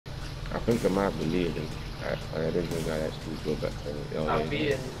I think I might believe him. I didn't think I'd actually go back to it. I'm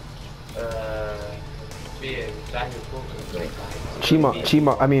being Daniel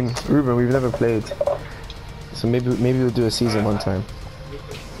Chima, I mean, Ruben, we've never played. So maybe we'll do a season one time.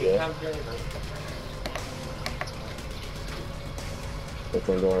 Yeah. We're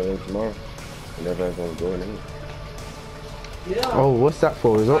going to go on tomorrow. And everyone's going to go in. Yeah. Oh, what's that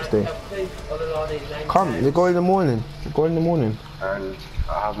for? Results day? Come, they go in the morning. They go in the morning. And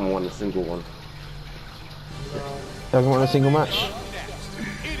I haven't won a single one. Hasn't won a single match.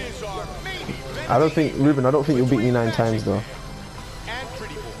 I don't think, Ruben, I don't think you'll beat me 9 times though.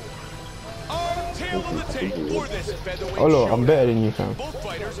 Olo, I'm better than you, fam.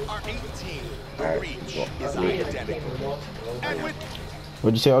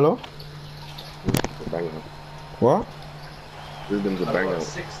 What'd you say, Olo? What? Ruben's a banger.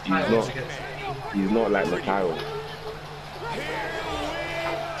 He's not like Mikhail.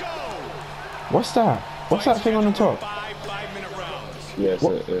 What's that? What's that thing on the top? Yeah, it's a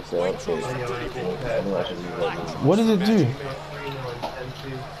update. What does it do?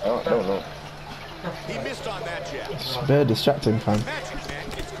 I don't know. He missed on that jab. It's very distracting, fam.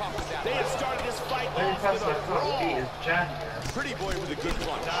 They have started this fight off with a brawl. Pretty boy with a good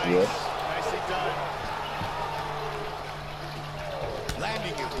punch. Yes. Nicely done.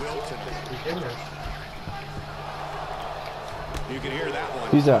 Landing it will tonight. You can hear that one.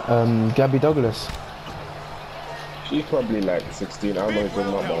 Who's that? Gabby Douglas. She's probably like 16. I don't know if she's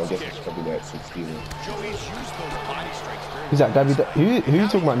not, but I guess she's probably like 16. Who's that? Gabby? Who you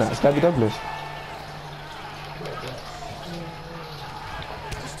talking about now? It's Gabby Douglas.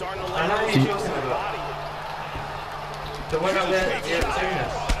 The one up there,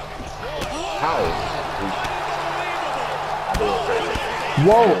 How?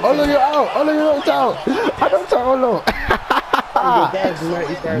 Whoa! Olo, you're out! Olo, you're knocked out! I knocked out Olo!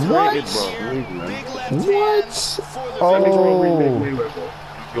 What? What?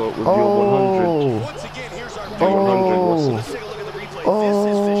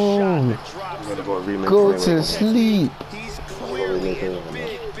 Go to sleep.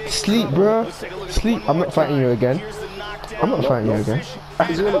 Sleep, bro. Sleep. I'm not fighting you again. I'm not fighting you again.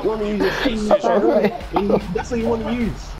 You want to use your feet. That's what you want to use.